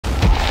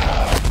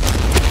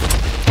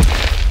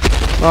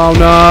Oh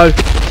no!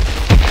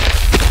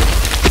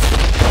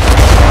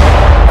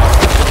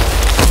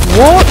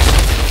 What?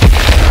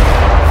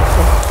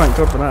 Oh, thank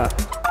God for that.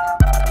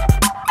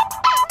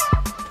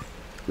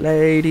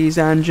 Ladies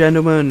and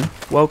gentlemen,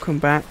 welcome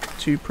back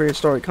to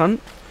Prehistoric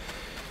Hunt.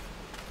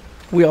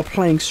 We are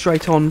playing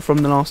straight on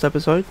from the last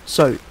episode,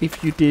 so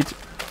if you did,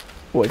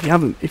 well,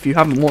 if you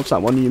haven't watched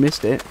that one, you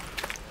missed it.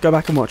 Go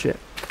back and watch it.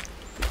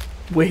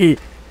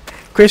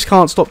 Chris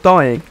can't stop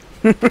dying.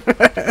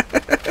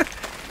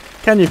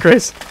 Can you,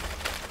 Chris?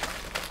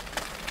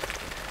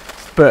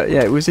 But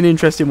yeah, it was an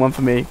interesting one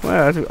for me.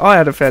 Well, I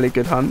had a fairly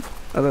good hunt.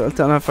 I don't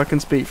know if I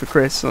can speak for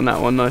Chris on that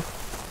one though.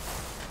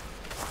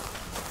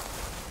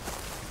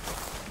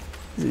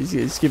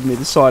 He's giving me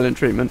the silent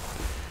treatment.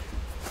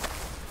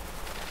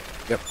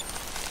 Yep.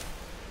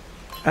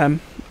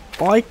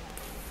 I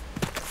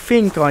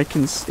think I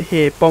can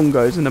hear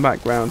bongos in the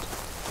background.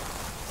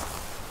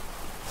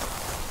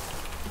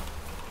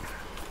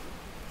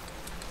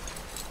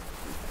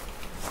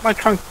 Do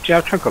you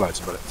have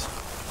tranquilizer bullets?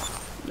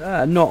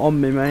 Not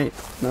on me, mate.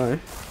 No.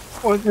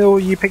 Or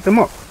you picked them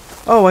up?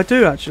 Oh, I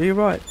do actually. You're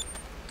right.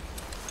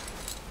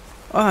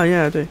 Oh,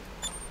 yeah, I do.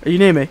 Are you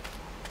near me?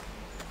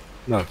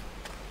 No.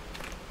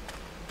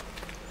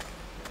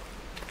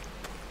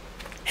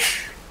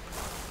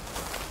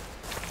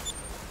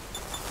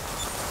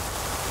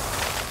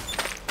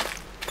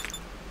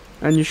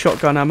 And your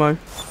shotgun ammo.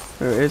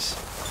 There it is.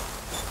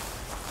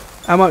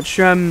 How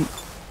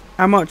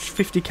much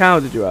 50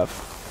 cal did you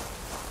have?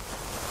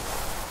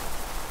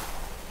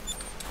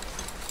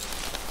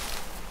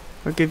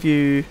 I'll give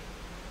you...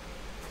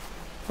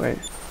 Wait.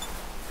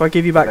 If I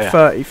give you back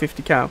 30,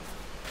 50 cal.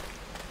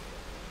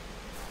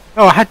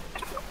 Oh,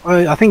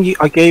 I think you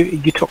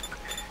took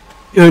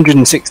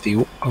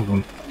 260 of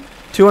them.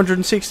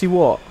 260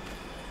 what?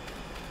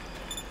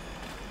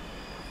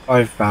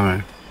 5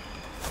 ammo.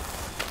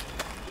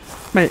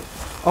 Mate,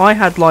 I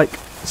had like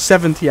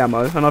 70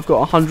 ammo and I've got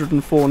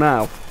 104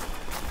 now.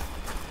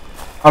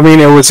 I mean,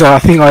 it was. I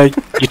think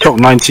you took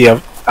 90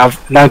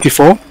 of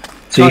 94,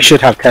 so you should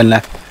have 10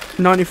 left.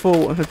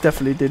 94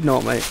 definitely did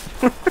not, mate.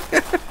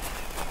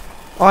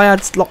 I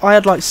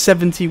had like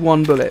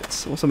 71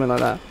 bullets or something like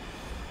that,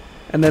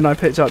 and then I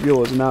picked up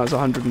yours, and now it's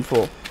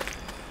 104.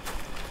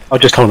 I'll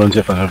just hold on to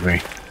it for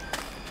delivery.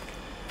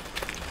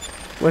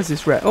 Where's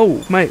this Rex?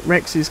 Oh, mate,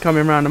 Rex is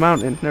coming around the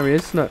mountain. There he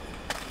is. Look.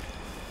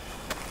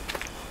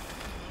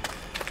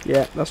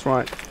 Yeah, that's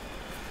right.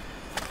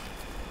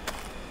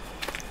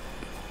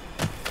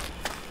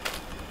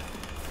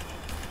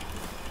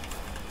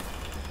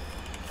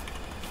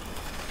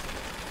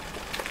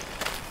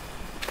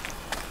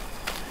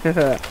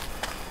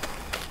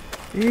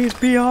 He's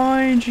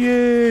behind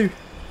you.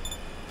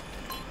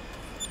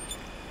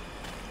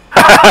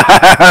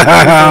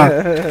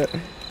 I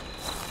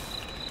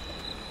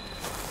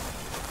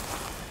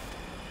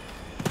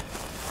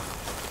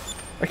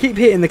keep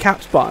hitting the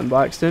caps button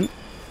by accident.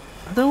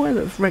 I don't know where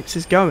the Rex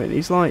is going.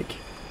 He's like...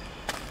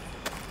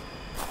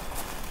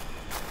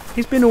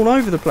 He's been all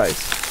over the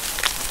place.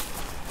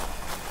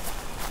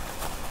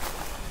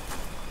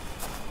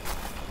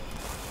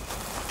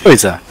 Who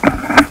is that?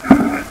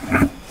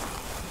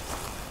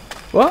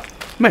 What?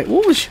 Mate,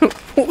 what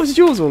was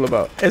yours all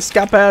about?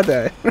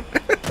 Escapade.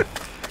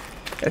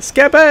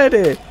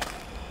 Escapade.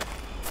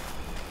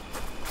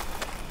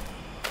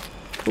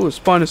 Oh,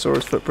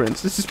 Spinosaurus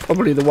footprints. This is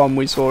probably the one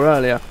we saw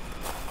earlier.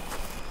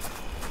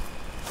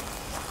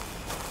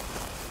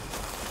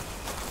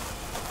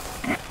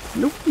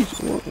 Look,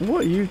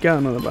 what are you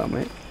going on about,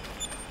 mate?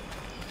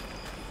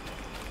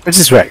 This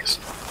is Rex.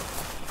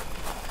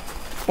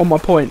 On my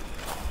point.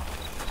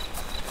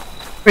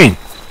 Green.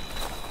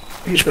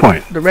 Which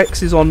point? The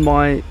Rex is on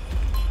my...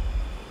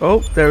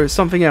 Oh, there is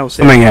something else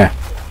here. Something here.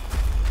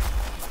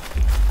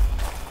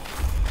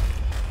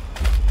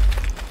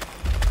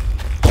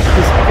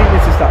 I think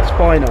this is that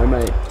Spino,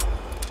 mate.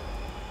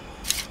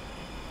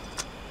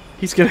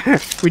 He's gonna...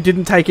 We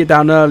didn't take it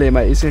down earlier,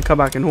 mate. He's gonna come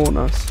back and haunt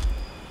us.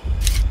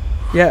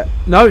 Yeah.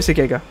 No, it's a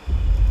Giga.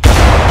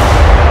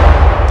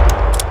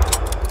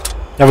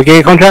 You have a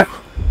Giga contract?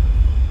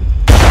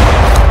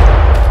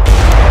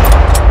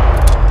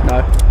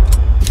 No.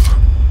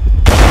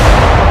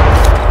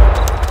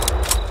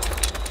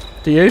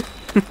 Do you?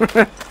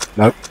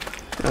 Nope.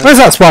 Where's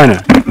that Spino?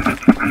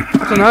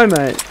 I don't know,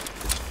 mate.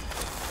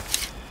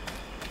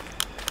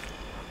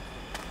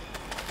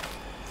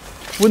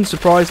 Wouldn't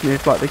surprise me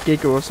if like the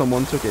Giga or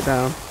someone took it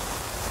down.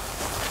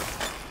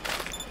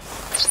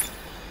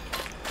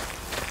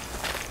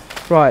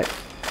 Right.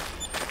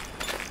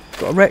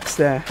 Got a Rex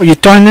there. Oh, your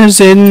dinos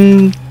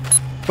in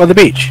by the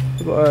beach.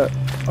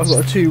 I've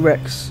got a 2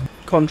 Rex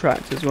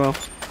contract as well.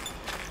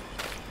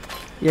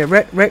 Yeah,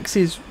 Rex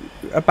is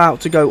about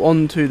to go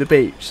onto the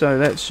beach, so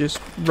let's just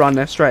run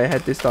there straight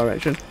ahead this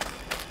direction.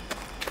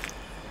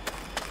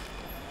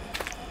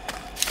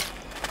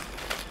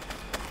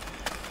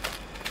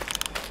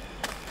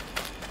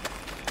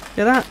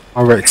 Yeah, that.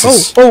 Oh, Rex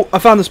is... Oh, I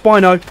found the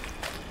Spino.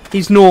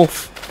 He's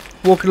north.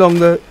 Walk along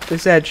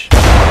this edge.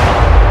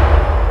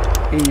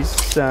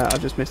 He's... I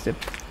just missed him.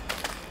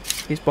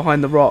 He's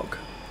behind the rock.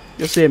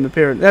 You'll see him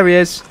appearing. There he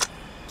is.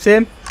 See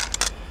him?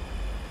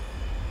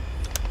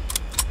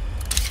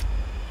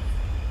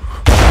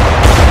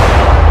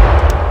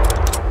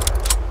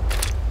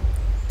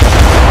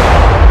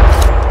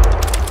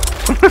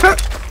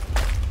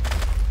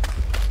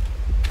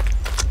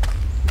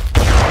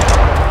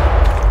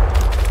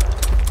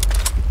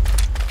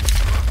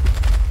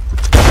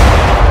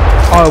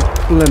 Oh,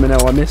 blimmin'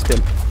 hell, I missed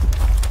him.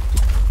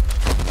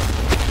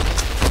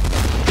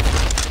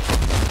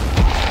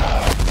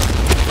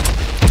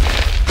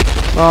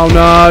 Oh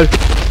no!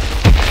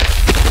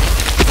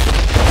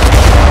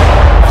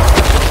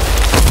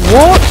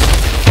 What?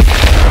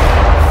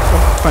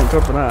 Oh, thank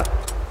God for that.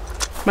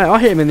 Mate, I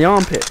hit him in the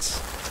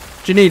armpits.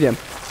 Do you need him?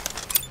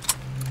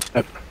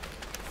 Yep.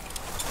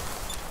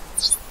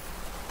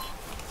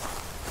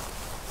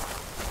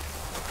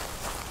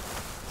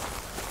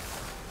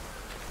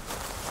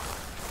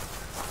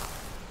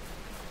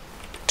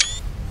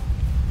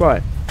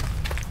 Right.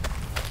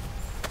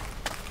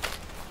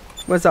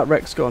 Where's that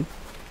Rex gone?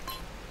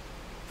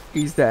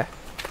 He's there.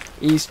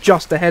 He's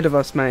just ahead of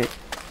us, mate.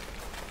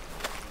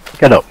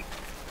 Get up.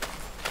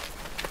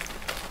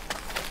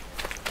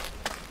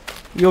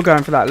 You're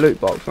going for that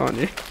loot box, aren't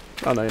you?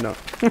 Oh no, you're not.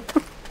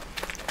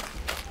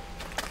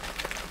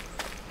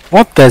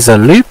 What? There's a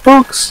loot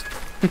box?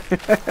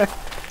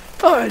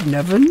 I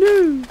never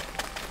knew.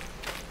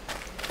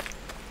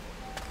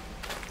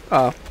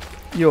 Oh,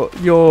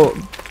 you're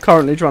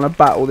currently trying to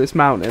battle this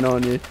mountain,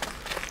 aren't you?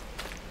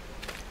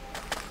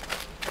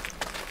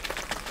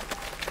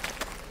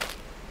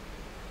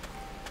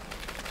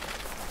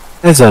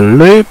 There's a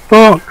loot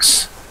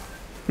box?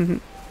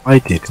 I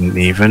didn't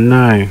even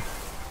know.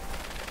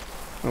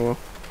 Oh well.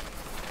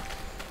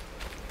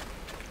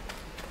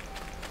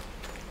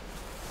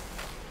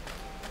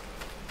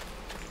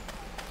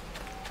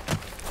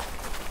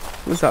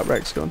 Where's that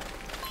Rex gone?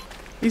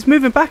 He's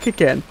moving back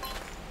again.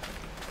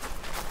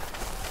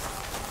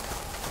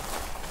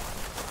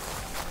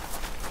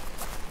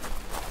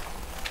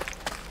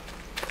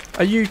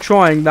 Are you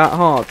trying that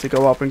hard to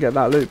go up and get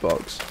that loot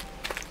box?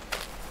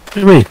 What do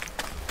you mean?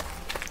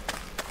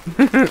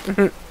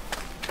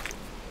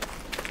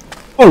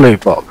 What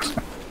loot box?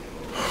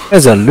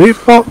 There's a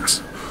loot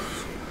box?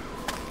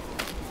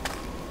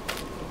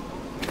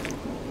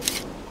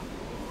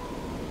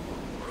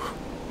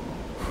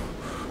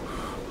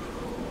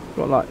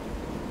 Got like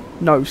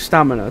no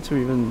stamina to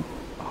even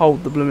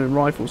hold the blooming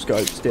rifle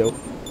scope still.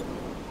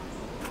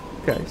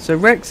 Okay, so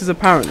Rex is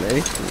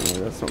apparently... Oh,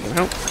 that's not going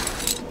to help.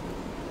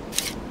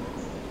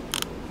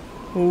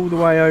 All the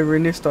way over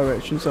in this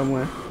direction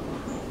somewhere.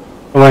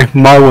 Oh,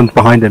 my one's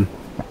behind him.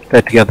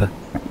 They're together.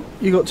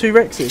 You got two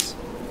Rexes?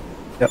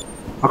 Yep.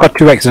 I got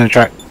 2 X in a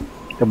track.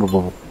 Double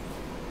bubble.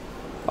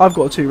 I've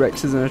got 2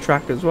 Rexes and a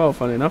track as well,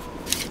 funny enough.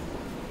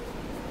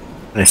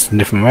 It's a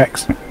different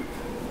Rex.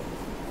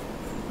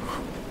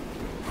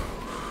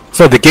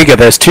 So the Giga,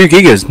 there's 2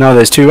 Gigas. No,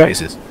 there's 2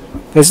 Rexes.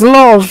 There's a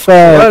lot of...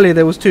 Earlier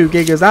there was 2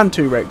 Gigas and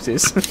 2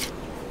 Rexes.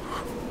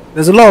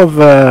 There's a lot of...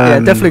 yeah,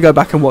 definitely go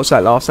back and watch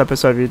that last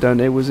episode if you don't.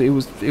 It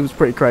was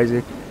pretty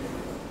crazy.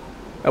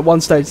 At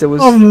one stage there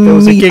was a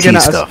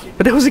Giganotosaurus,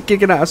 but there was a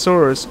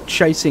Giganotosaurus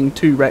chasing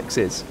 2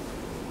 Rexes.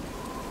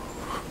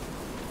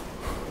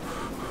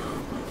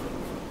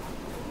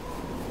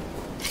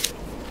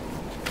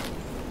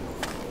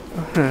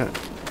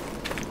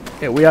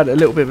 Yeah, we had a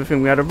little bit of a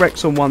thing. We had a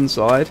Rex on one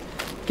side,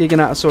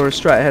 Giganotosaurus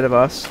straight ahead of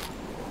us.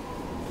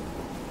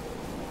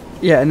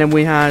 Yeah, and then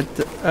we had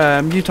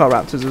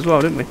Utahraptors as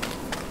well, didn't we?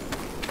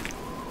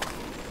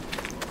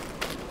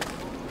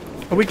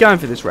 Are we going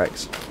for this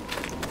Rex?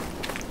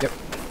 Yep.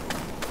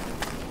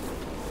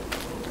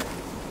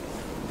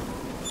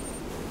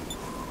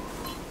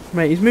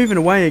 Mate, he's moving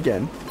away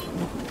again.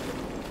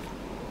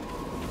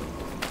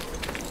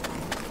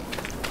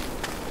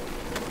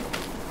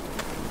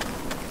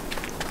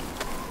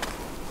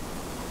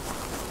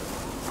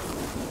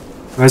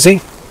 Where is he?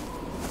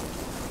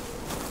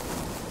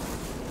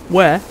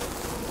 Where?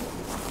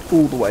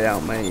 All the way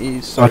out, mate.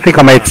 He's so I think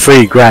I made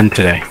 3 grand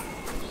today.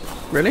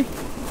 Really?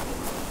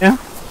 Yeah.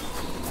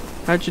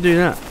 How'd you do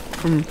that?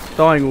 From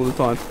dying all the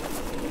time?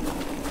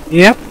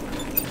 Yep.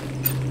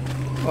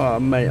 Oh,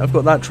 mate, I've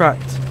got that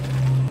tracked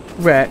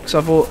Rex.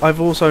 I've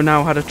also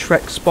now had a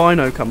Trek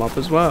Spino come up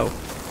as well.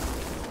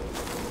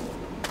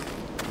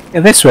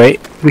 At this rate,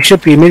 we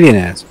should be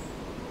millionaires.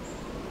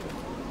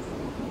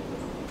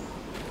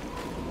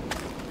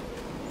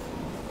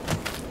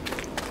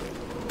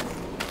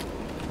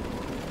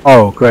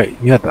 Oh, great.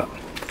 You had that.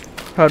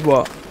 Heard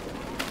what?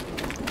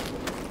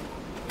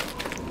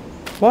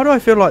 Why do I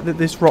feel like that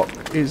this rock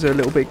is a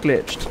little bit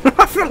glitched?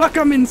 I feel like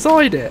I'm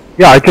inside it.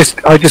 Yeah,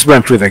 I just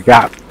went through the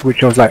gap,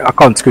 which I was like, I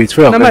can't squeeze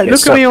through. No, mate,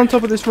 look at me on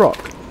top of this rock.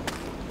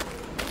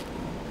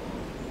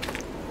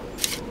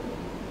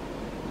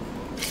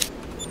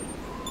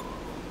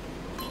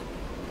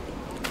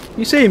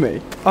 You see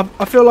me?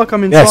 I feel like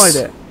I'm inside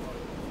it.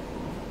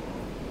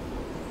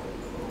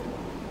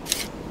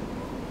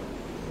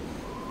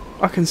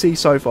 I can see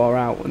so far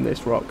out on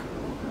this rock.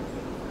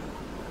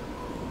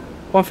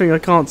 One thing I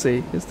can't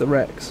see is the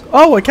Rex.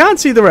 Oh, I can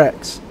see the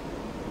Rex!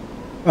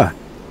 Where?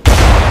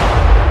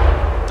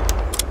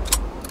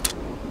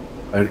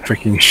 Don't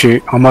freaking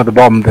shoot. I'm at the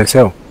bottom of this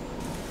hill.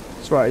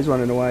 That's right, he's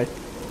running away.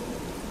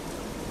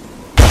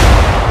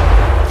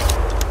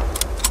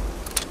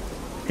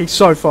 He's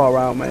so far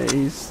out, mate.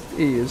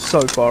 He is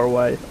so far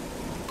away.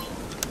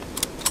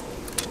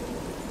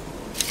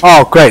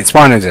 Oh, great.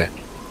 Spino's here.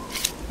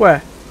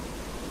 Where?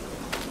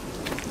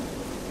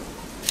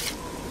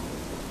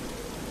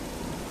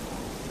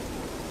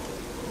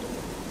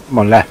 I'm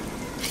on left.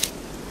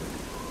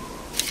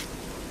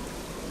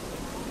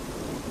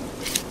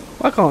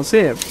 I can't see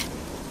him.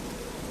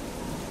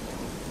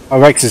 Oh,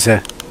 Rex is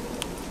here.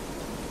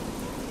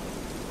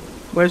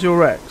 Where's your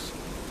Rex?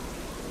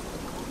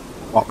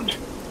 Locked.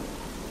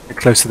 Bit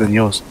closer than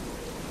yours.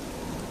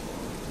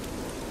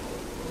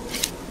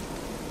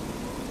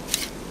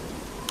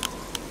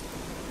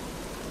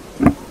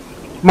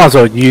 Might as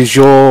well use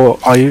your...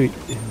 Are you...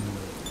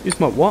 Use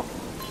my what?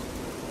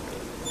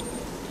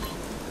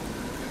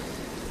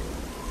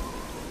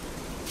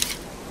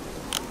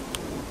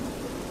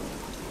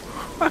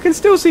 I can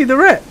still see the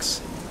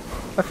Rex.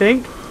 I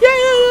think. Yeah,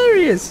 there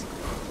he is.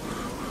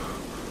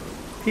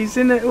 He's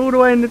in it all the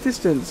way in the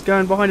distance,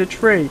 going behind a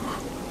tree.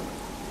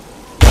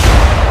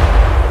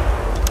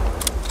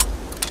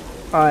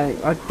 I'm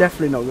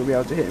definitely not going to be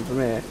able to hit him from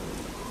here.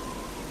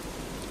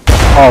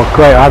 Oh,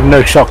 great. I have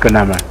no shotgun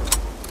ammo.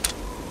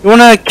 You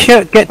want to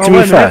get to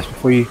me first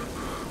before you...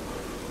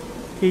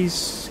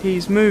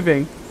 He's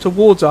moving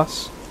towards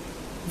us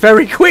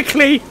very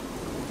quickly.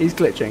 He's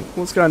glitching.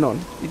 What's going on?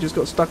 He just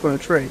got stuck on a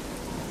tree.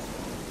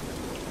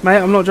 Mate,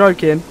 I'm not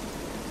joking.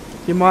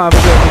 You might have a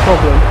bit of a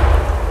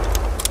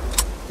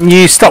problem.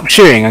 You stop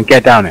shooting and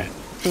get down here.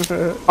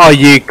 Oh,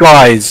 you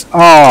guys.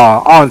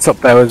 Oh, Aunt's up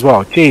there as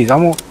well. Jeez,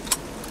 I'm all...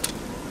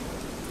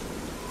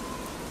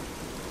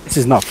 This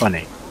is not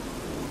funny.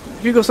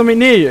 Have you got something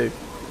near you?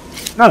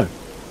 No.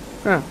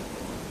 Oh.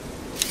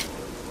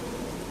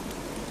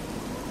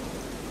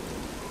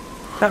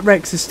 That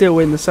Rex is still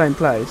in the same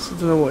place. I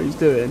don't know what he's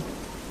doing.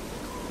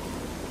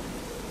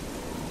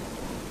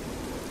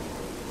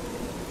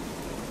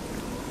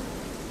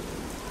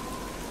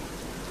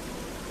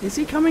 Is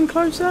he coming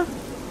closer?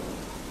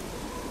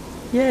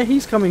 Yeah,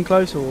 he's coming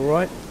closer,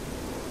 alright.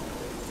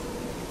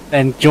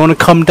 Then do you want to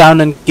come down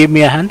and give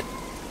me a hand?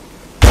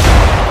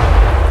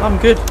 I'm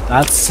good.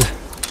 That's...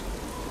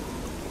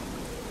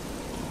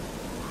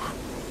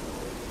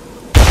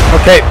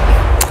 Okay.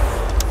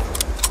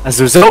 As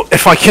a result,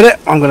 if I kill it,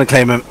 I'm going to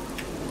claim him.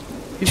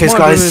 He's Cheers,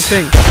 guys.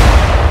 Thing.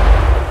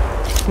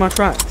 It's my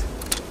tract.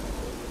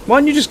 Why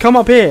don't you just come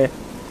up here?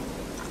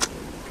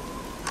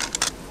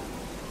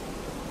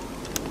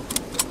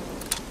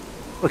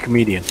 What a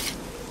comedian.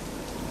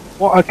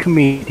 What a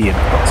comedian.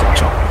 Toxic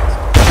shot.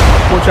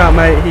 Watch out,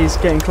 mate. He's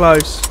getting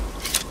close.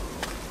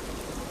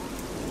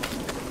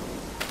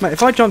 Mate,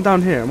 if I jump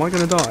down here, am I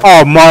going to die?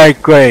 Oh, my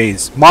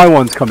grays. My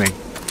one's coming.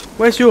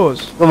 Where's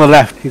yours? He's on the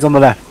left. He's on the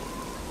left.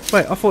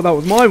 Wait, I thought that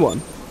was my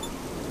one.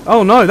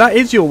 Oh no, that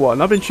is your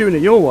one. I've been shooting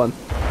at your one.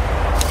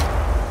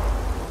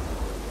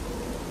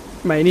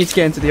 Mate, you need to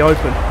get into the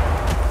open.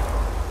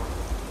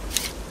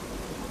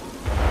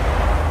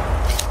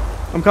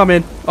 I'm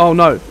coming. Oh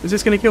no, is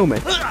this going to kill me?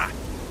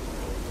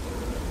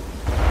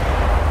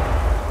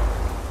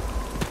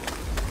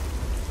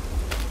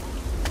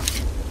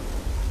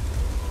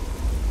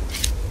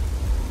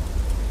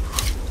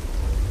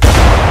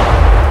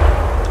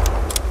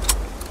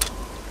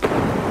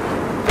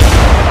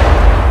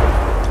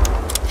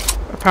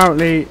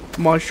 Apparently,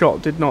 my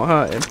shot did not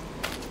hurt him.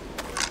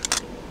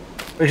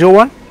 Where's your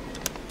one?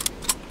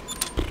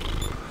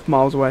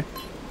 Miles away.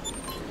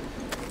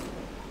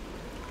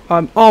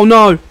 Oh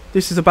no!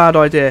 This is a bad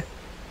idea.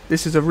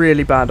 This is a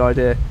really bad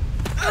idea.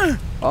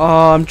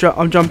 Oh,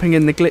 I'm jumping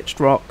in the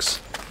glitched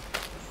rocks.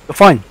 You're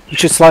fine. You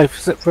should slide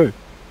through.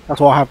 That's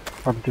what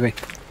happened to me.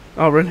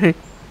 Oh really?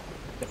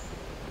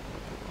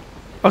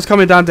 I was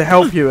coming down to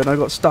help you and I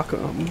got stuck.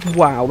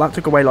 Wow, that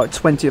took away like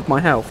 20 of my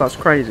health. That's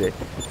crazy.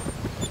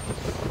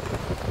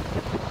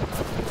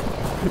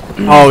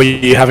 Oh,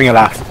 you're having a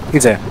laugh.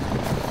 He's here.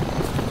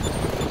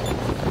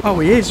 Oh,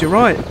 he is. You're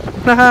right.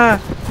 I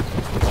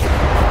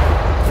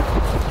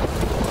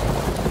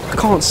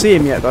can't see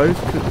him yet though,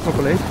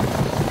 properly.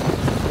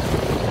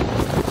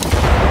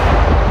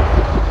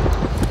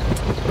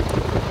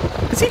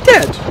 Is he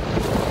dead?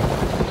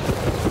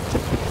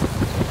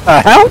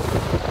 Hell?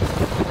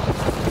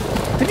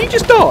 Did he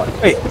just die?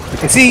 Wait,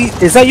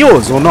 is that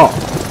yours or not?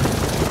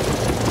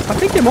 I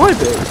think it might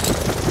be.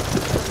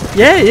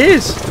 Yeah, he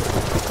is.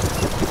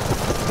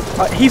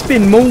 He's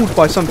been mauled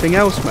by something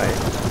else, mate.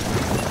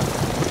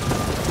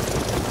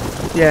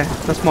 Yeah,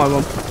 that's my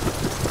one.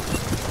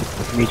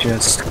 Let me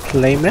just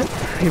claim it.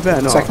 You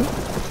better not.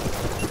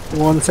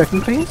 1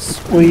 second,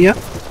 please. Oh, yeah.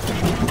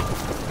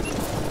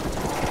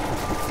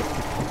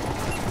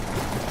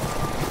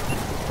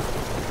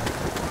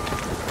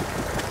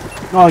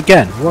 Not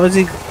again. What has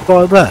he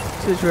got there?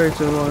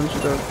 Situation launch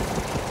the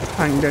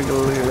hang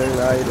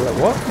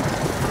what?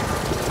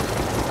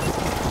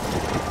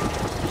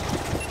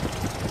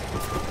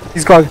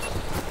 He's got.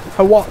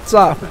 Oh, what's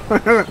up?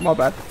 My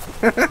bad.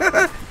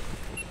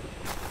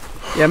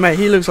 Yeah, mate,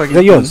 he looks like Is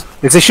that yours?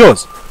 Is this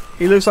yours?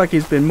 He looks like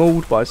he's been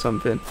mauled by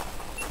something.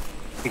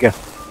 Here you go.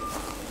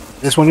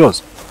 Is this one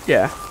yours?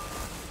 Yeah.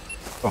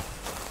 Oh.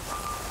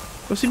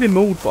 What's he been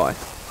mauled by?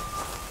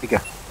 Here you go.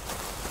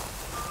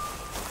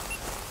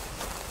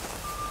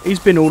 He's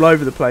been all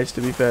over the place,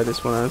 to be fair,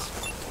 this one has.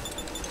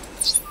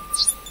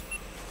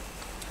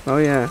 Oh,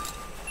 yeah.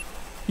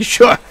 You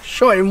shot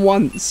him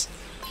once.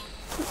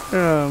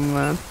 Oh,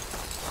 man.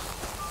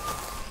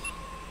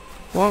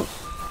 What?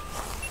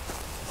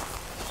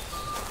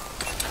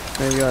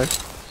 There you go.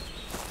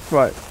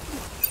 Right.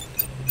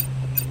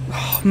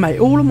 Oh, mate,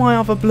 all of my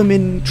other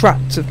blooming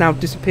traps have now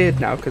disappeared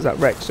now because that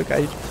Rex took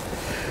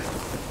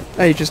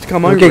ages to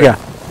come over. Giga.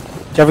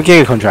 Do you have a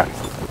Giga contract?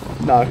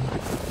 No.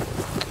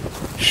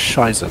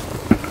 Scheiße.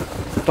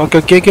 Do I go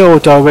Giga or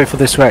do I wait for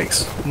this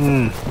Rex?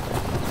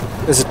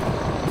 There's a...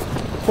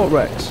 What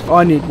Rex?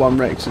 I need one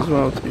Rex as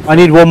well, to be fair. I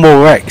need one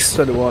more Rex.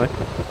 So do I.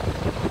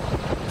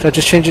 Should I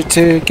just change it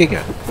to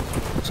Giga?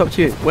 It's up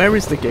to you. Where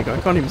is the gig? I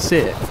can't even see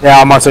it. Yeah,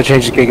 I might as well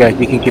change the Giga.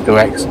 You can keep the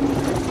Rex.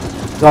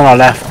 It's on our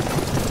left.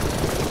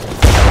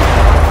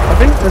 I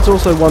think there's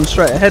also one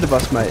straight ahead of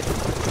us, mate.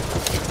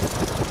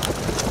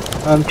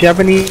 Do you have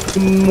any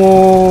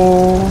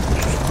more...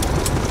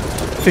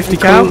 50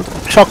 cal?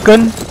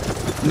 Shotgun?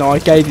 No, I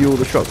gave you all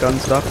the shotgun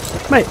stuff.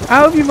 Mate,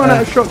 how have you run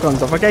out of shotgun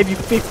stuff? I gave you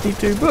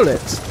 52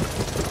 bullets.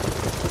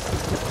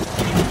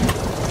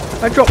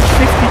 I dropped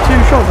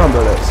 52 shotgun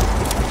bullets.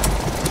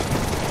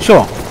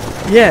 Sure.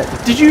 Yeah,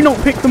 did you not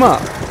pick them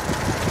up?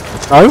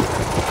 No?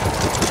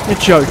 You're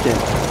joking.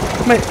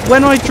 Mate,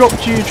 when I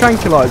dropped you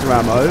tranquilizer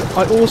ammo,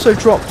 I also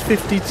dropped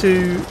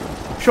 52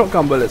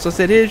 shotgun bullets. I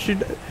said, here's your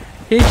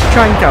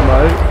trank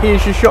ammo,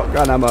 here's your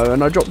shotgun ammo,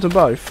 and I dropped them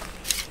both.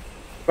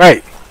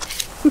 Right.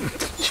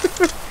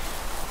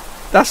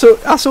 That's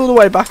all the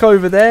way back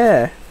over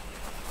there.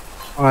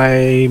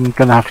 I'm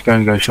gonna have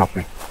to go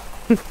shopping.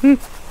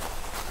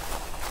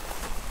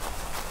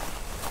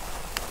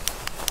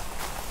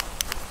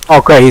 Oh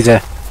great, he's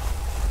there.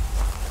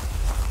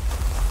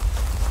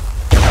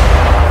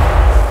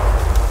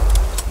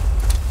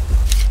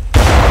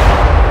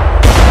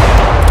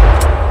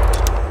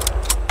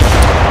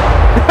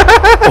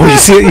 Oh,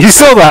 you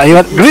saw that? He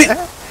went.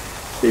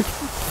 He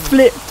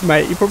flipped,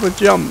 mate. He probably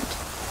jumped.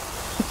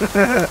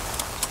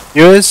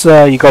 Yours?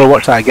 You gotta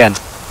watch that again.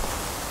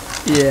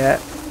 Yeah,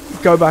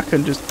 go back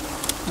and just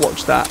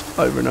watch that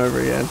over and over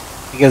again.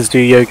 You guys do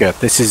yoga.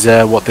 This is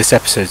what this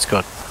episode's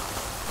got.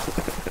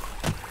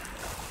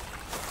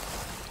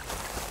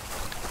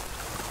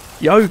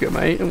 Yoga,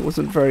 mate. It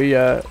wasn't very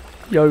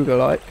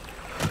yoga-like.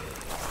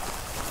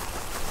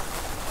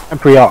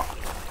 Temporary art.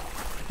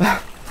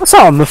 What's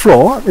that on the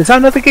floor? Is that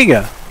another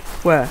Giga?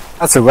 Where?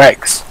 That's a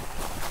Rex.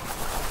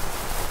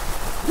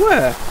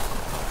 Where?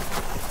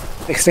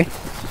 60.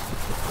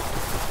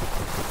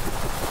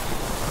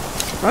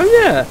 Oh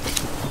yeah.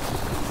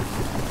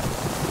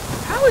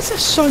 How is there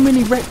so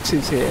many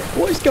Rexes here?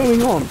 What is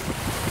going on?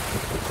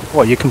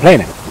 What, you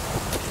complaining?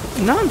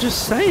 No, I'm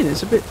just saying.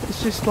 It's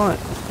just like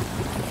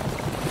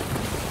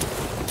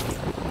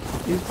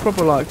he's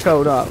proper like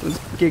curled up. There's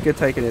Giga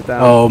taking it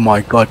down. Oh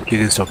my god,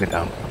 Giga's took it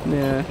down.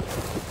 Yeah.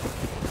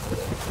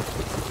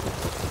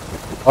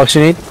 What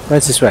you need?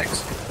 Where's this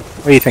Rex?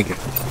 What are you thinking?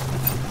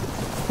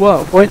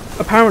 Well,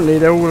 apparently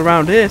they're all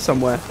around here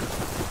somewhere.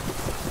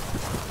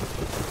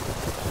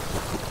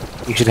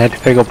 You should head to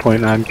Piggle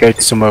Point and go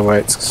to somewhere where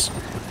it's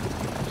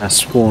a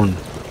spawn.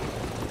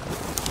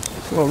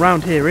 Well,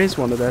 around here is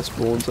one of their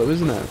spawns, though,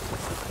 isn't it?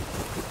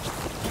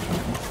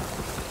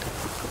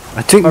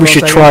 I think we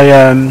should try.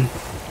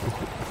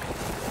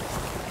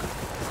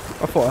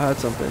 I thought I heard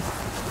something.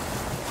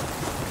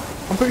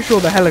 I'm pretty sure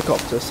the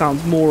helicopter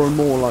sounds more and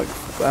more like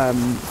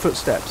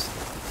footsteps.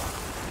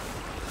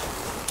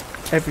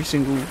 Every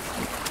single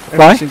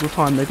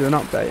time they do an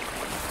update.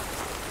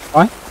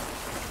 Why?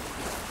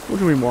 What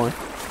do you mean why?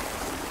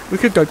 We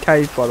could go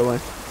cave, by the way.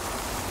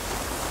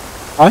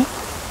 Why?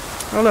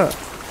 Oh look,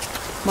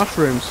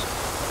 mushrooms.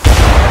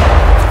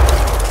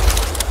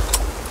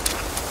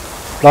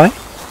 Fly?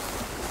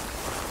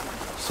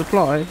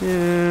 Supply?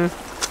 Yeah.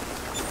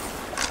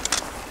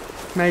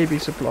 Maybe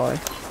supply.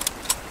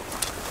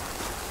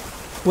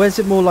 Where's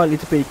it more likely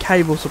to be,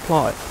 cave or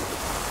supply?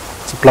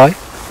 Supply?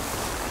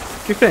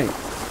 Do you think?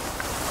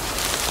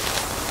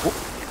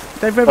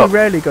 They very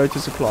rarely go to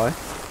supply.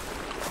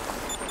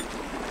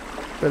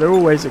 But they're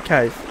always at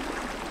cave.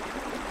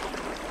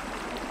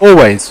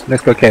 Always.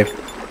 Let's go cave.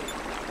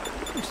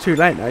 It's too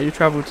late now, you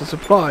travelled to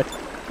supply.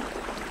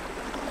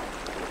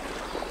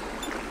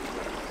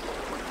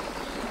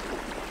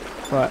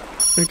 Right,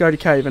 let's go to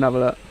cave and have a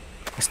look.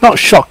 It's not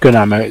shotgun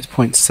ammo, it's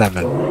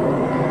 .7.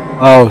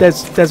 Oh.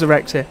 There's a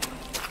Rex here.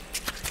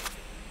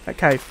 At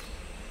cave.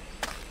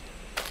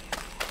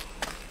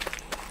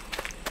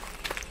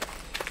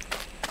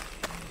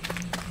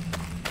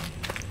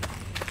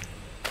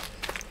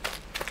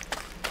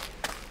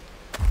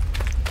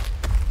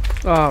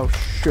 Oh,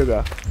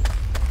 sugar.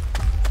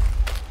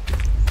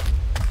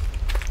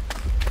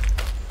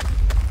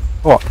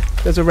 What?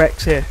 There's a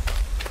Rex here.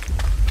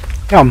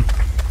 Yum.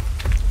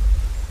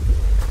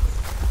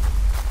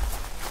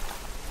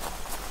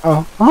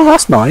 Oh,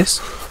 that's nice.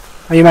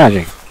 How are you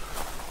managing?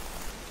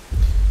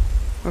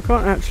 I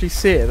can't actually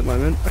see it at the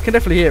moment. I can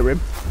definitely hear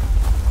him.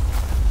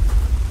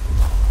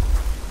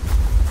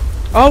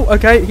 Oh,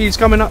 okay, he's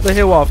coming up the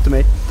hill after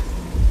me.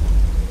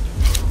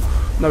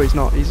 No, he's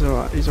not. He's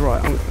alright. He's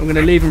alright. I'm going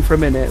to leave him for a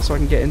minute so I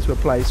can get into a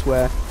place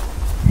where...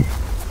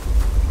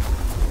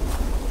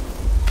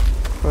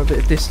 for a bit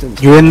of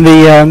distance. You in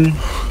the,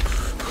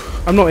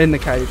 I'm not in the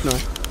cave, no.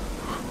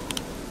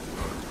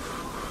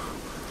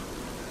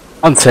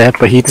 Unsaid,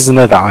 but he doesn't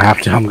know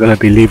that I'm going to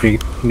be leaving.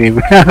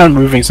 I'm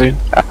moving soon.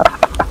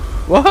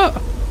 What?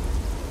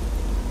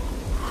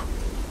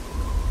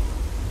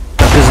 He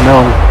doesn't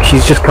know.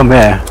 He's just come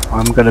here.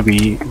 I'm going to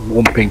be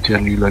warping to a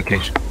new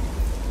location.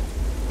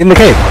 In the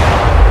cave.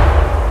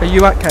 Are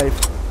you at cave?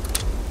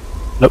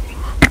 Nope.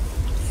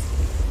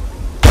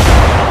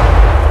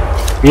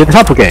 You're at the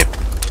top of cave.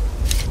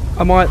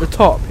 Am I at the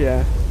top?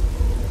 Yeah.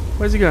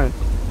 Where's he going?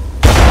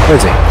 Where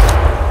is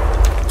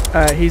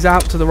he? He's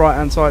out to the right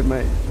hand side,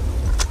 mate.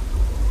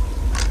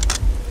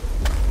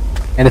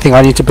 Anything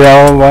I need to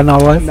bail when I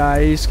live? No,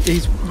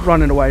 he's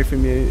running away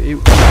from you.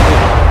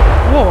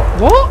 What?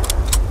 What?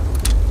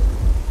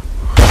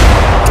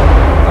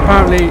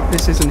 Apparently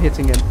this isn't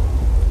hitting him.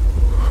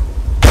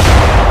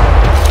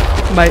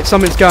 Mate,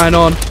 something's going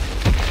on.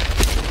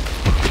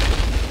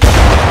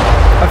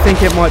 I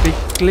think it might be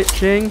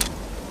glitching.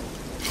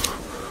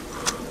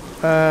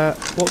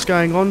 What's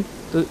going on?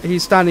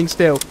 He's standing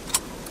still.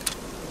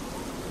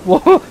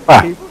 What?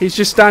 Ah. He's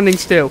just standing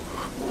still.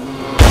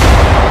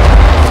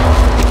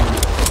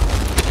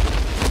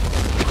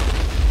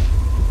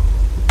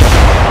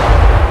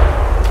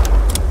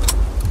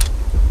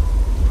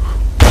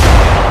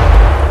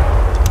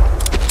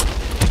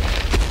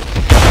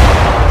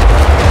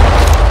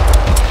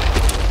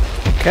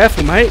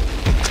 Careful, mate.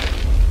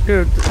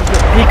 Good.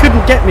 He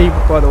couldn't get me,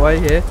 by the way,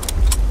 here.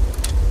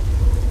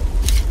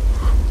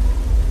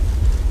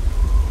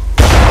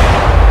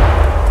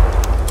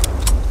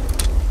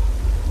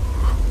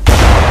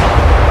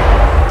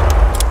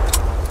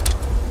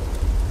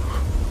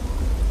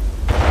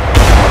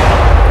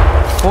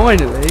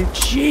 Finally,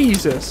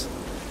 Jesus.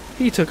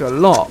 He took a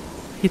lot.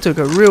 He took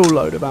a real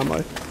load of ammo.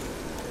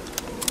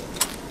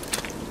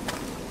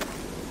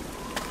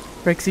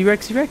 Rexy,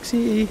 Rexy,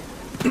 Rexy.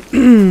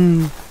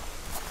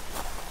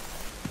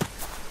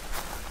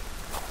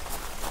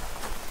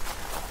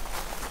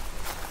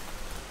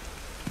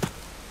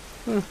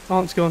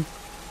 Aunt's gone.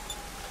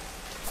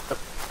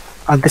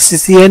 And this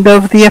is the end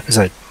of the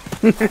episode.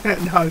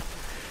 No.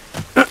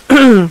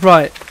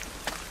 Right.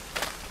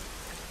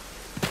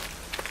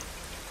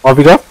 Where have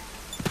we got?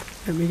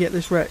 Let me get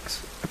this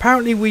Rex.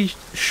 Apparently we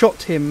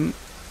shot him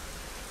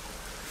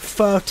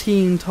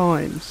 13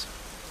 times.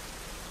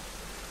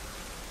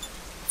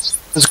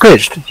 It's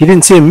glitched. You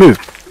didn't see him move.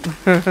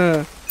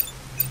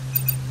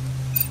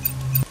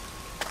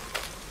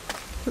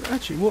 But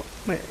actually, what?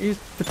 Mate,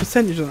 the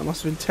percentage on that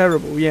must have been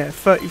terrible. Yeah,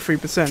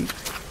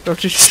 33%. I was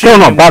just Still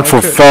not bad for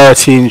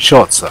 13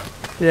 shots though.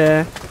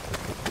 Yeah.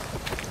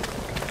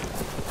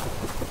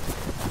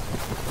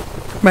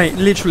 Mate,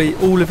 literally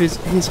all of his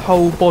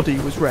whole body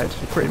was red,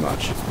 pretty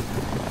much.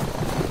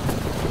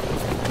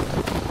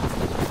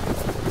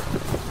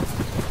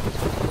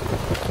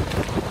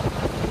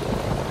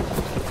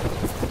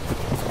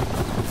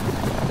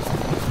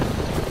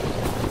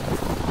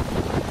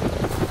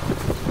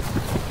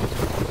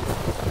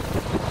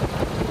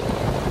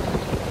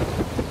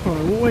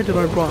 What way did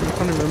I run? I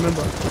can't even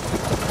remember.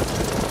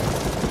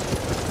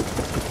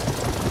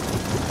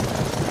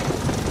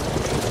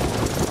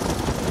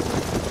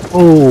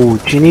 Oh,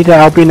 do you need an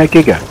albino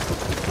giga?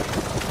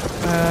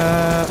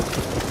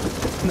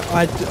 No,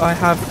 I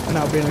have an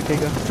albino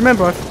giga.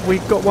 Remember, we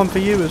got one for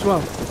you as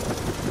well.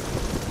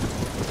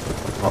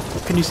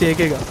 Oh. Can you see a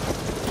giga?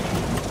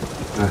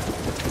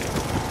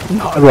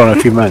 No. I ran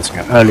a few minutes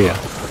ago, earlier.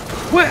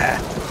 Where?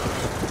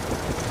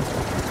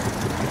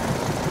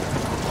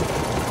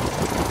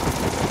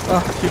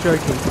 Oh, you're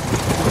joking.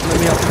 Let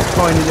me up a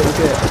tiny little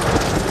bit.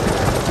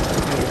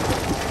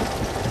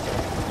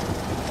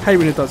 Hate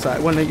when it does that.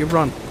 It won't let you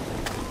run.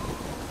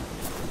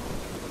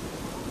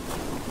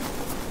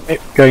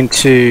 Going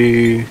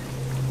to...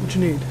 What do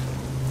you need?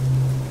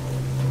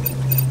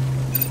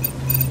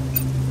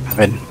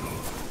 Cabin.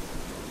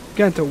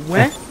 Going to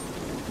where?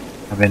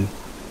 Cabin.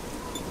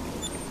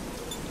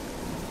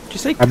 Did you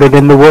say Cabin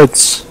in the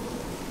woods.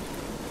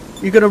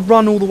 you're going to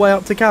run all the way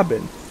up to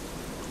cabin?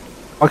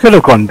 I could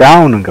have gone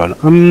down and gone.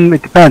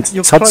 It depends.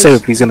 You're It's hard to say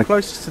if he's gonna.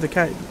 closest to the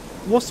cave.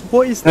 What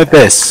is No, that?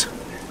 this.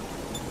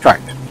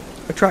 Tracked.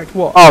 Attract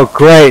what? Oh,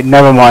 great.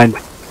 Never mind.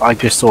 I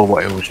just saw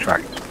what it was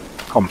tracked.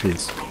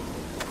 Compies.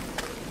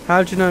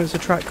 How do you know it's a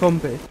track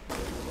compy?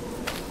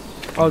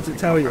 Oh, does it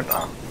tell you?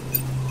 Might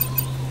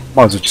as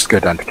well just go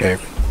down to cave.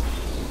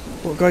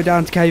 What, go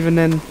down to cave and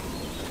then...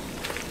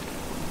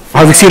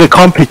 Have you seen a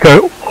compy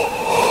go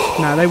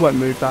Nah, they won't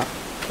move that.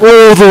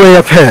 all the way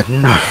up here?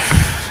 No.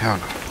 Hell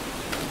no.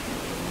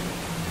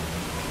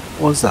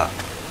 What's that?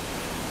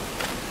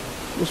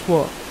 What's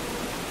what?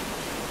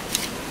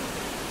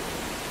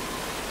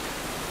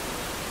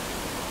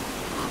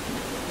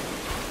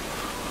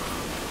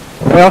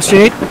 What else do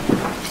you need?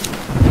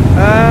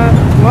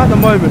 Well, at the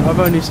moment, I've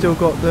only still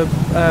got the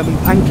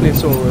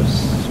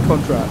Ankylosaurus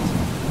contract.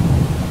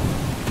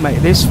 Mate,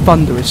 this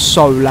thunder is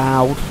so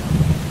loud.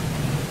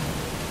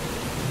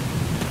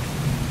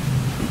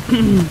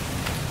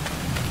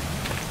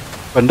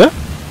 Thunder?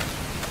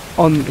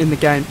 In the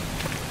game.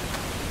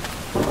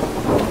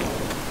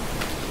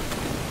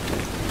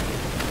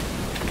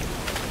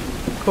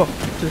 Cool,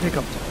 to the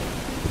pickup.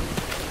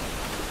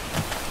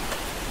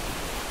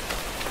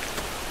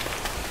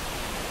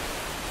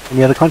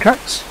 Any other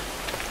contracts?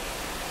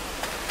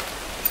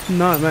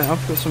 No, mate,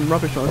 I've got some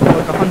rubbish on. I've got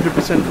like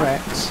 100%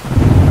 Rex.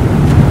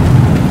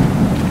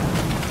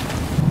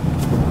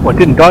 What,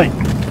 didn't die?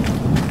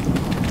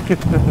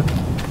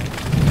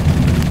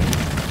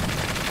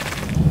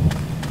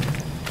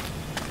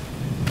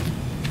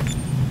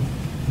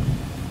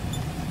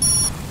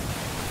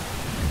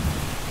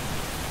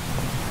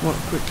 What,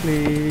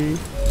 quickly...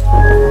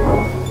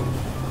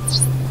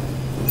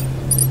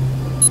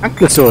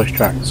 Ankylosaurus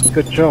tracks.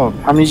 Good job.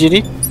 How many do you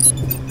need?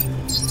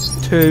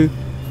 2.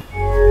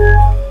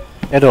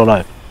 Dead or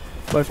alive?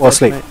 Both Or dead,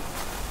 asleep? mate.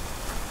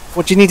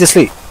 What do you need to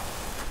sleep?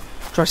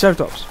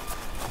 Triceratops.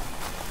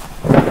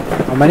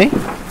 How many?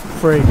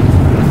 3.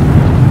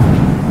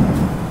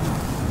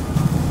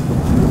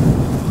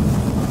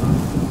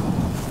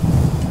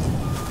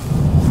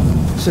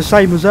 It's the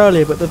same as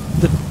earlier, but the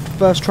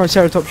first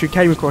Triceratops you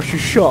came across, you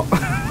shot.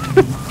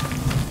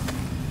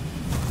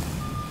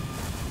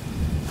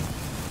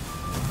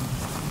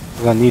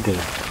 Because I needed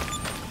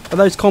it. Are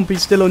those compies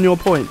still on your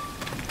point?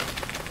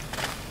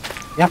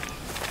 Yeah.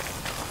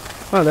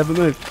 Oh, they haven't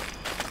moved.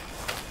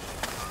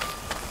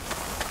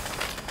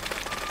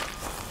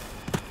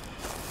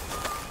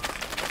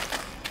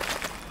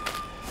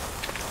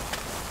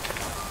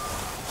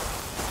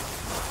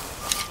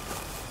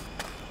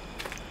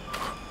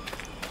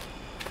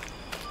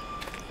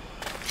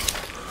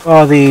 What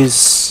are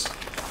these?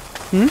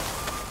 Hmm?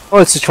 Oh,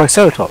 it's a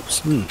Triceratops.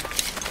 Hmm.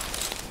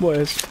 What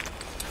is?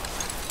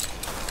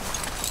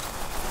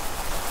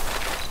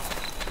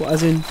 What,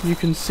 as in, you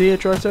can see a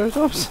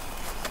Triceratops?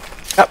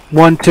 Yep,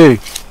 1, 2.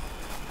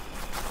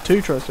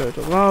 2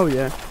 Triceratops, oh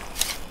yeah.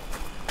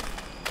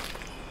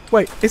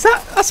 Wait,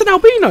 that's an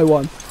albino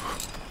one?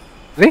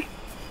 Really?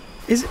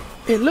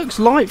 It looks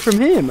light from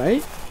here,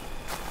 mate.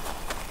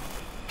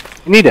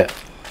 You need it?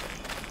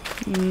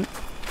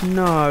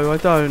 No, I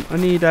don't. I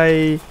need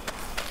a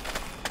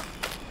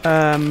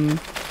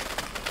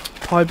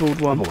piebald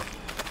one.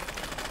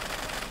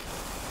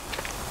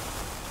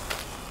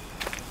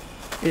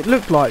 It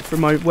looked light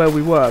from where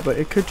we were, but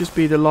it could just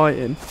be the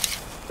lighting.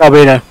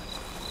 Albino.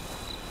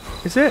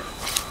 Is it?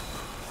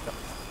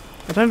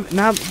 I don't.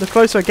 Now, the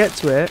closer I get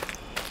to it.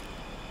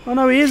 Oh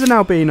no, he is an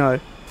albino.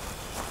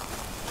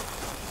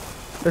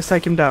 Let's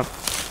take him down.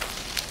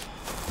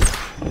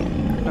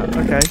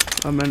 Okay,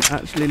 I meant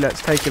actually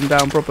let's take him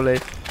down properly.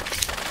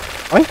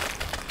 What?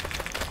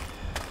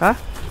 Huh?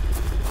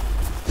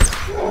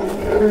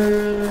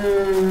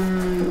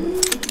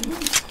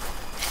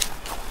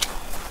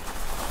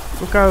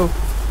 We'll go.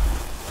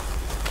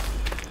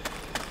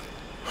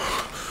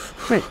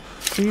 Mate,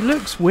 he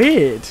looks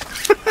weird.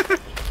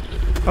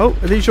 Oh,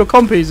 are these your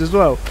compies as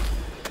well?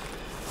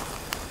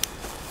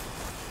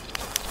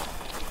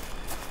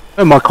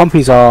 Oh, my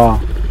compies are...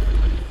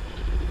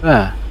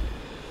 There.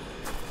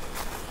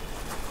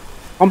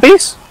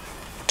 Compies?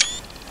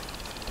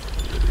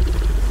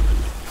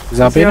 Is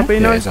that albino?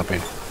 albino? Yeah, it's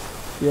albino.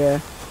 Yeah.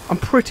 I'm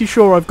pretty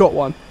sure I've got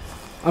one.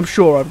 I'm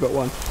sure I've got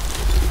one.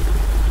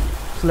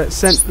 So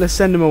let's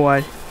send him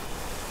away.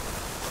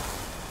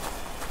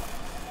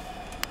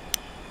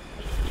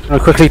 I'll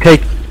quickly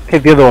take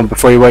the other one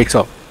before he wakes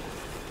up.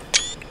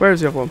 Where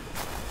is the other one?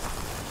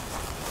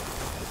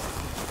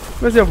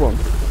 Where's the other one?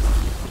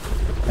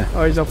 Yeah.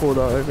 Oh, he's up all the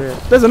way over here.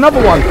 There's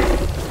another one!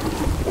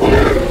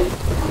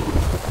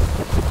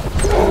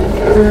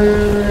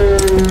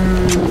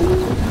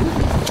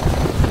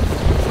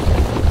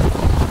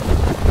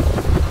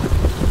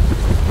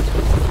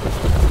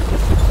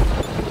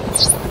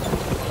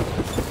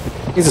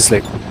 He's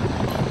asleep.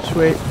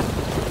 Sweet.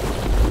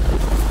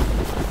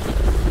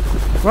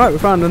 Right, we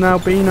found an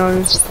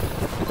albino.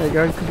 There you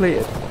go,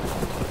 completed.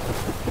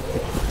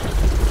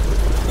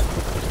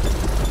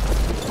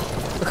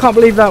 I can't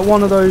believe that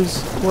one of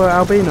those were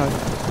albino.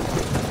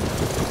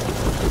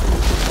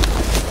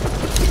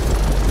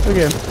 Look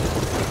at him.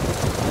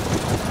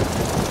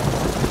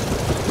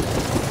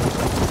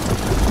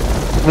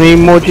 How many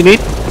more do you need?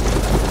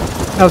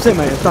 That was it,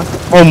 mate. It's done.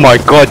 Oh my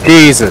god,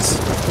 Jesus!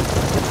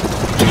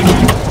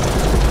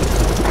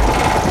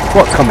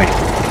 What's coming?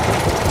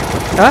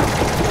 Huh?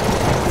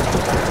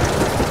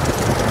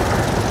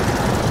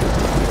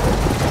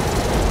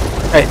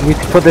 Hey, we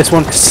need to put this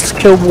one to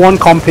kill one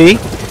compy,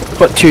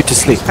 put 2 to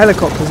sleep.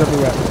 Helicopters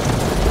everywhere.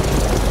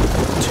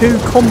 2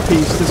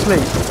 compies to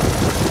sleep.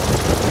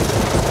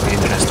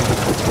 Interesting.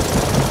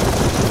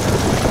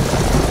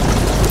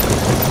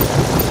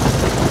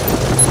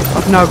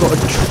 now got a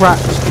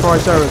trapped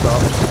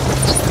Triceratops.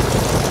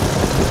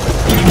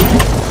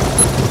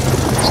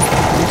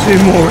 And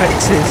 2 more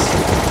X's.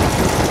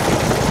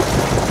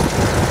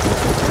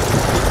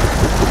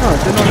 Oh,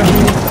 did not let me...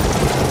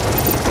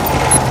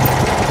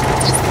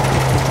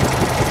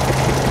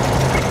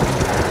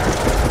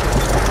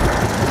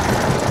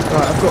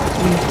 Right, I've got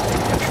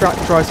a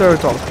trapped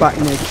Triceratops back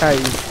near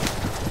cave.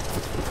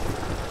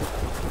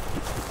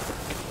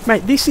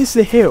 Mate, this is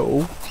the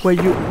hill where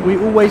we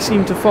always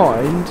seem to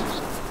find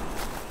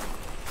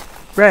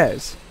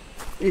rares.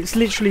 It's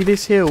literally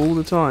this hill all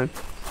the time.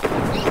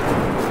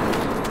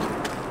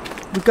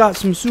 We got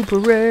some super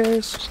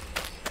rares.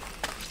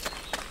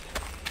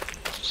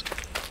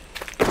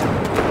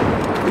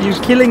 Are you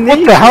killing these?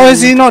 What the hell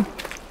is he not? Do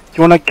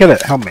you want to kill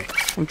it? Help me.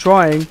 I'm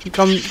trying.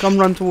 Come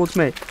run towards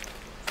me.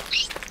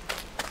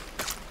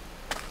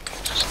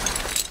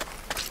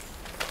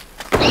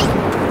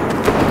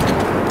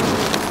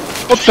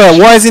 What the?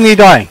 Why isn't he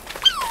dying?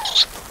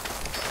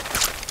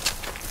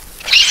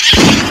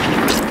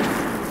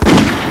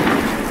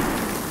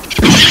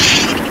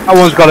 That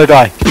one's gotta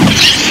die.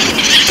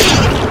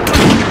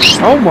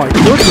 Oh my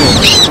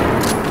goodness!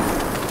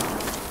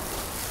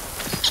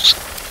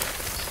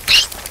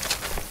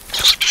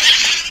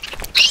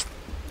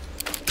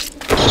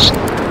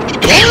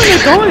 Why are they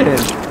dying?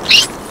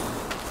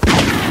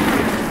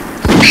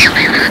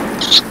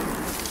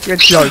 You're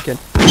joking.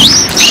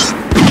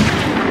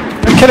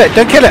 Don't kill it!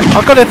 Don't kill it!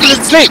 I've got to put it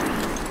to sleep!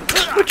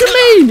 What do you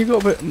mean? You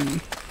got a bit...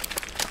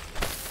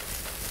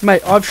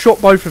 Mate, I've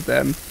shot both of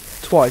them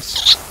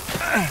twice.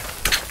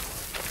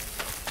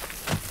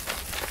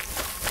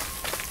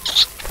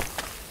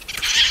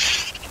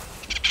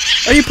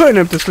 Are you putting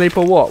him to sleep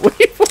or what? What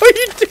are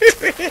you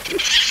doing?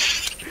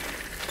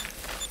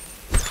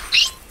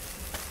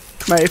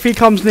 Mate, if he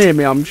comes near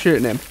me, I'm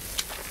shooting him.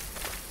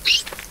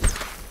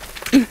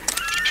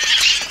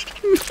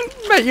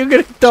 Mate, you're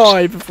gonna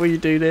die before you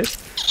do this.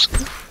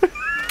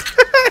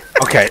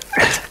 Okay.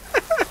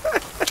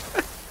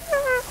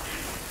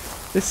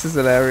 This is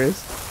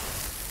hilarious.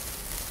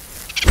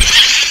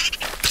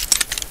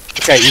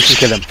 Okay, you can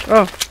kill him.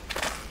 Oh.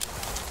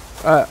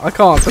 I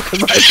can't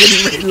because I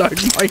didn't reload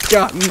my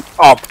gun.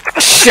 Oh,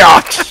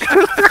 shot!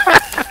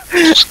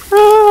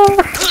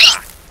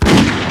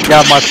 You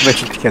have my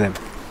permission to kill him.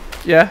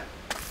 Yeah.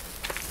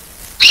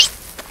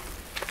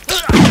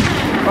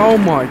 Oh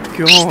my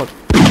god.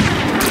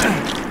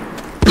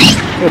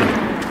 Kill him.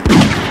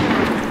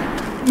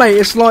 Mate,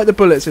 it's like the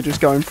bullets are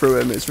just going through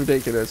him. It's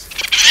ridiculous.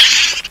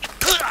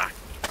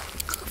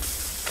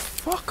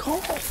 Fuck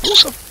off. What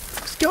the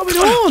fuck's going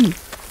on?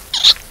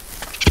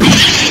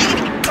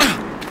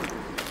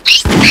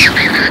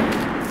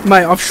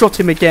 Mate, I've shot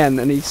him again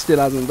and he still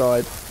hasn't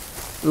died.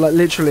 Like,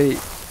 literally.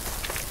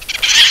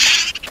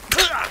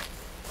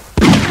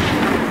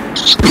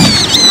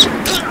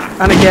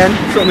 And again.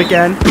 Shot him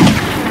again.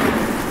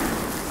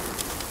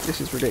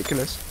 This is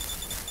ridiculous.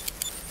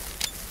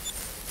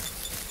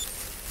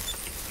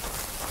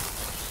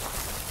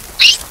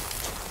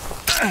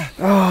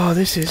 Oh,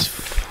 this is...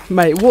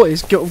 Mate, what are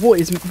these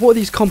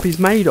compies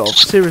made of?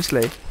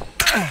 Seriously.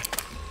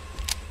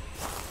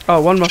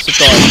 Oh, one must have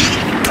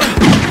died.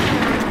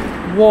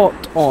 What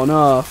on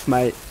earth,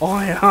 mate?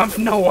 I have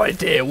no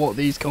idea what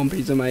these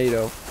compies are made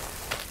of.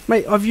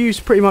 Mate, I've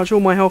used pretty much all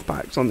my health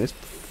packs on this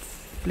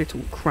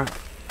little crap.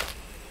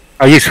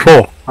 I used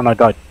 4 and I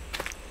died.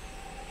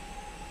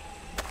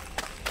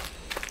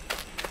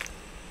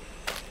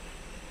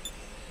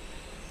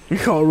 You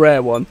got a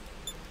rare one.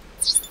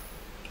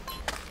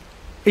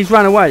 He's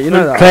ran away, you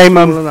know that. Claim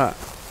all of that.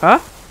 Huh?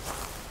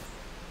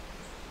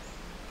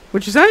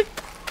 What'd you say?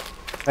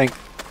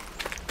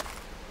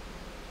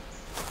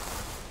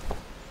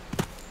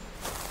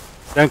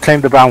 Don't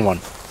claim the brown one.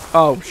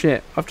 Oh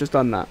shit, I've just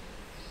done that.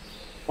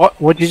 What?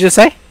 What did you just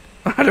say?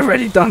 I had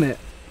already done it.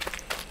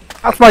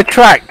 That's my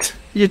tract.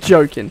 You're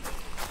joking.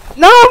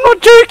 No, I'm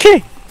not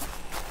joking.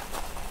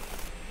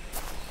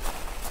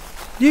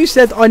 You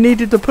said I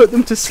needed to put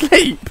them to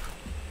sleep.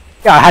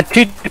 Yeah, I had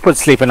 2 to put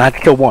to sleep and I had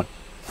to kill 1.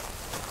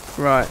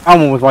 Right. That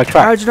one was my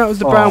tract. How did you know it was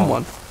the brown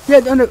one? Yeah,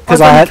 no,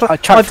 because I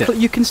tracked it.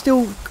 You can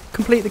still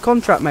complete the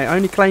contract, mate. I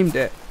only claimed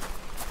it.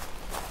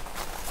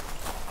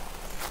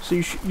 So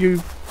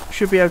you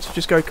should be able to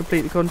just go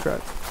complete the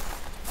contract.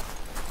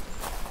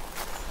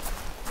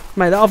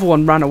 Mate, that other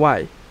one ran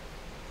away.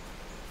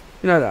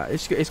 You know that?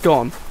 It's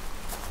gone.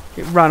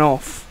 It ran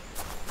off.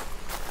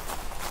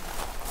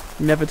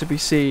 Never to be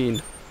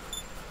seen.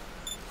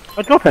 Did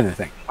I drop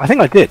anything? I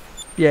think I did.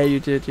 Yeah, you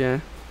did,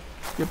 yeah.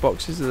 Your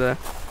boxes are there.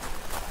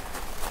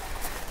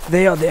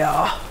 They are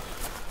there.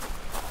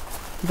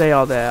 They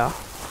are there.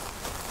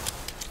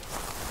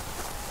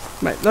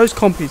 Mate, those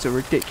compies are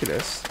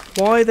ridiculous.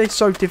 Why are they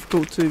so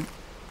difficult to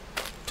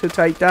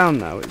take down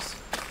now?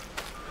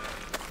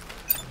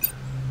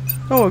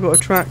 Oh, I got a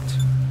tracked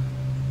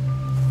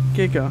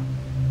Giga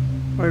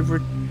over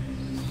a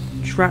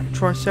tracked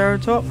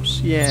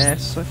Triceratops.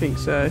 Yes, I think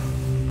so.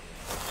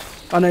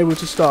 Unable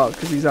to start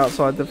because he's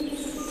outside the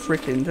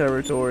frickin'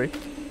 territory.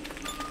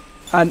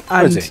 And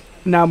is he?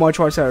 now my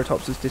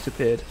Triceratops has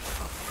disappeared.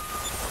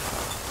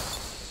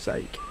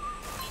 Sake.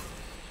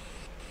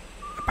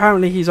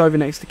 Apparently he's over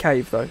next to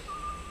cave though.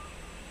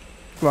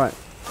 Right.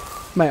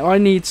 Mate, I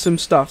need some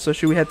stuff, so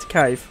should we head to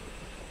cave?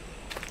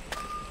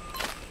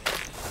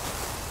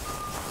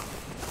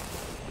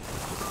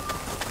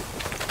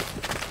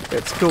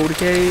 Let's go to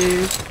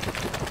cave.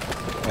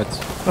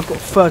 I've got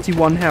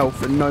 31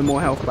 health and no more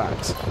health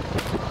packs.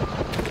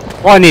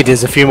 What I need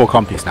is a few more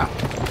compies now.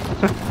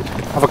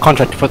 I have a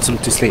contract to put some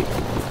to sleep.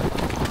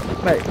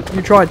 Mate,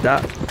 you tried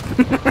that.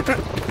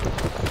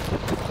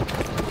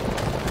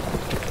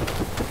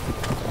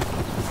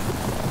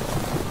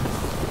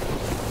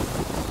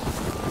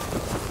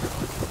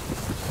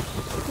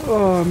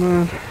 Oh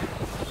man.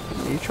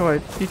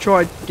 You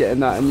tried getting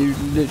that and you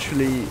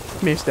literally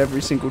missed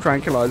every single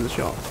tranquilizer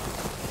shot.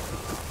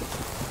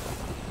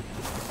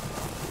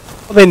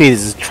 All they need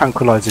is a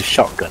tranquilizer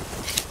shotgun.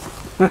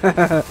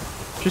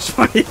 just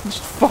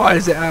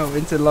fires it out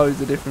into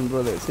loads of different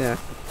bullets, yeah.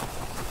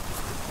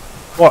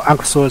 What?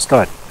 Ankylosaurus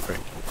died? Great.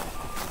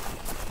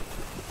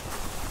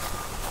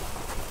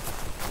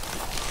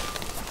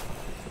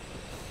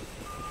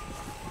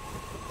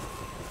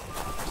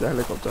 It's a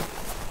helicopter.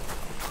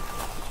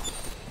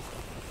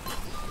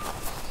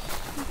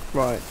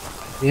 Right.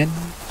 In.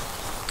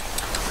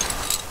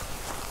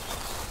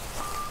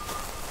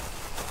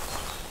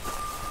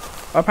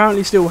 I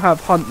apparently still have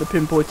Hunt the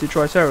Pinpointed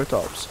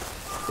Triceratops,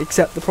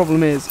 except the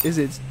problem is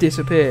it's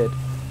disappeared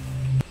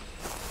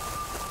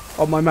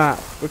on my map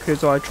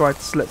because I tried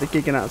to select the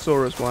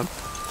Giganotosaurus one.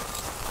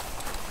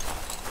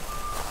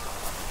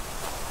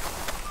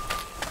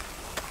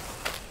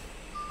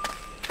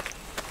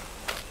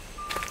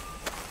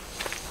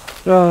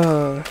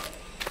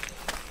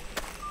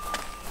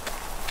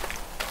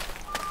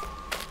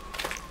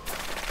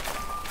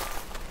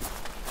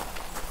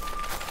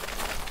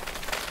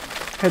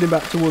 Heading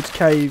back towards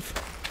cave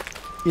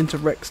into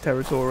Rex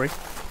territory.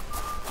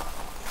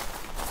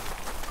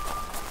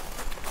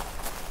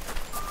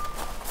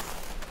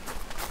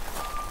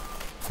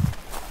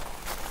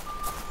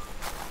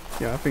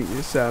 Yeah, I think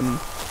this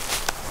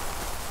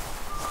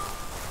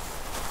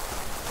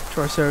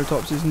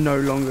Triceratops is no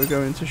longer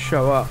going to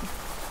show up.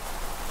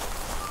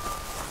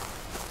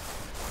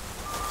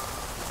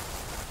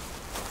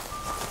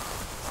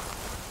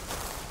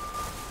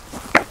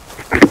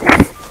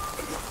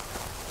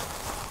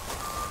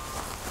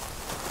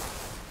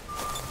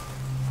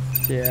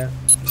 Yeah,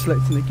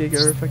 selecting the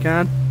Giga if I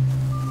can.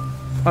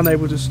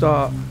 Unable to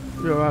start.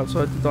 You're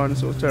outside the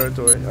dinosaur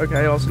territory.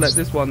 Okay, I'll select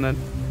this one then.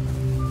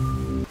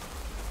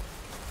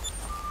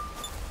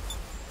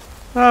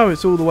 Oh,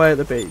 it's all the way at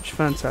the beach.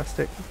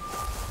 Fantastic.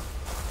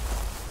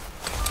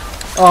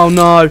 Oh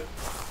no!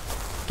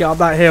 Get up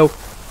that hill.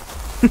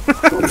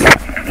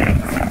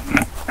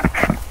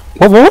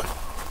 What?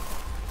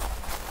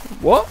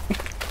 What?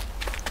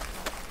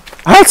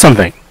 I heard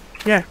something.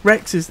 Yeah,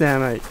 Rex is there,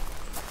 mate.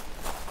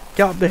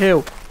 Get up the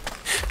hill.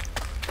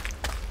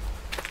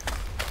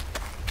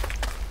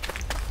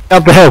 Get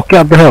up the hill, get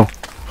up the hill.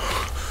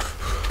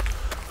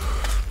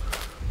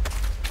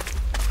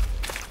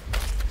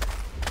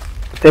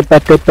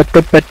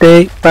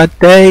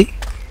 Bate.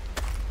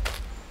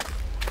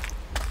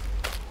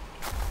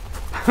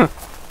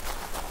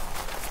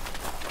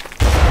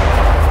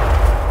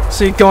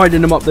 See,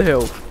 guiding him up the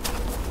hill.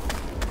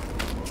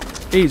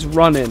 He's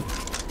running.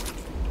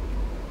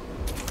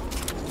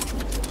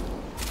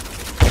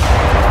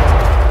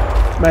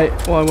 Mate,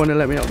 why won't it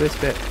let me up this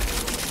bit?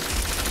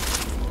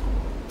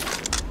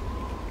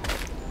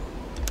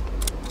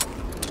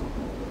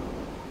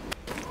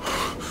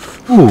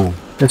 Ooh,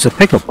 there's a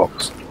pickup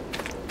box.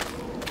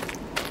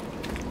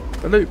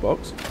 A loot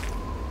box?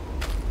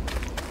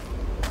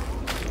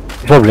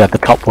 He's probably at the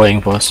top waiting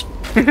for us.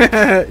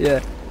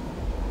 Yeah.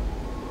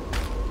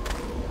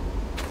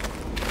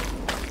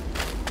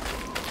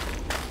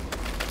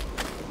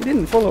 He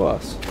didn't follow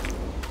us.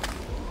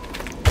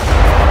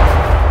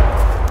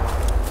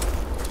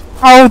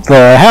 How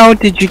the hell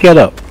did you get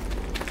up?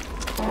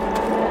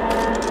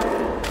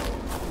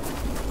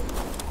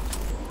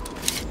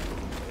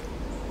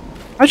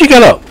 How'd you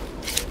get up?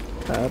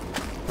 I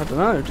don't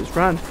know, just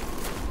ran.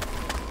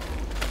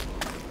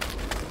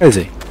 Where is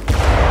he?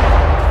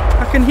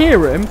 I can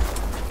hear him.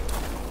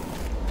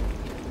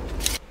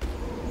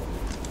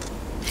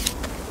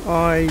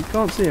 I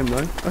can't see him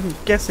though. I'm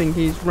guessing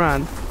he's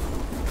ran.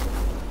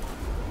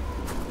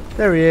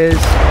 There he is.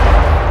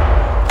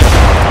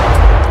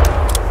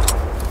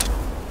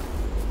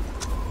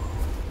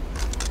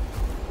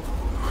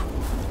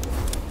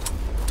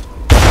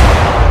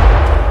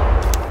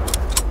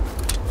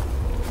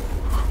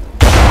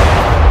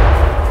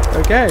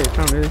 Okay,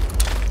 can't really.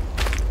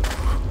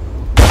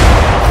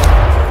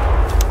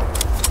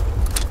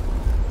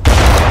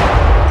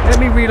 Let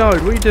me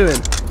reload. What are you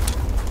doing?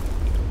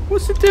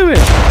 What's it doing?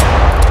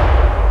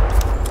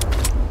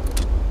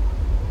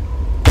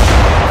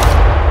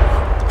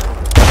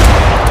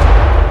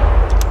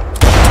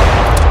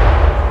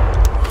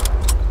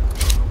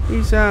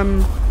 He's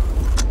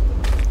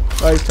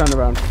oh, he's turned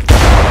around.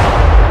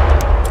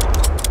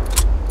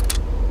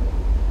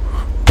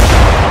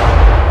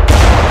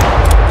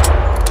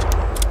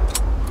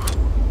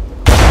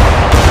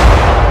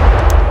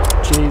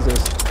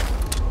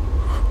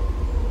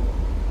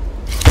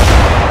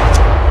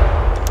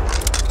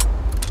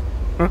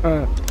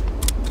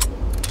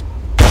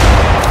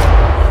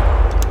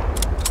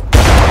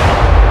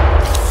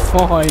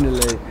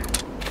 Finally.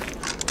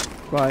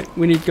 Right,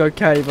 we need to go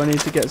cave. I need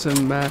to get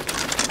some.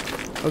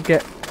 I'll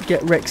get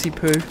Rexy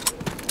poo.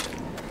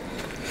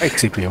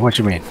 Rexy poo. What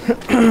do you mean?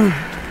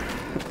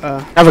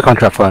 Have a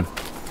contract phone.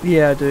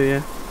 Yeah, I do. Yeah.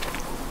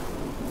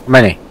 How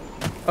many?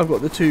 I've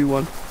got the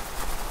 2-1.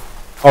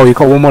 Oh, you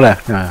got one more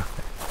left. No.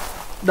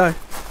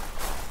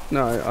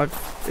 No.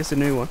 It's a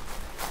new one.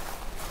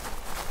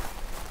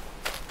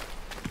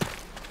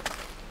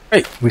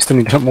 Hey, we still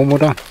need to put one more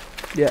down.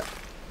 Yeah.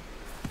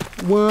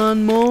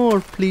 One more,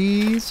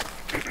 please.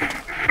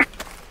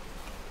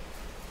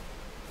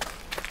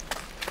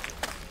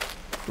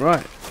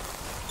 Right.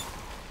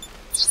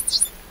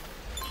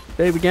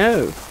 There we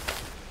go.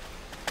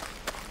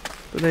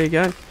 But there you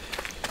go.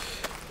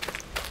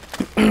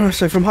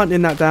 So from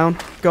hunting that down,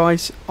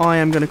 guys, I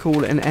am going to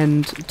call it an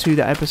end to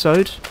the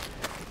episode.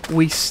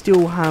 We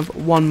still have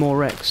one more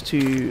Rex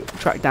to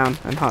track down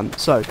and hunt.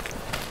 So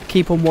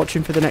keep on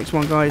watching for the next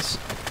one, guys.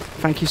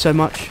 Thank you so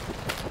much.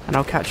 And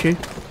I'll catch you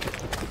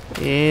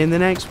in the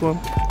next one.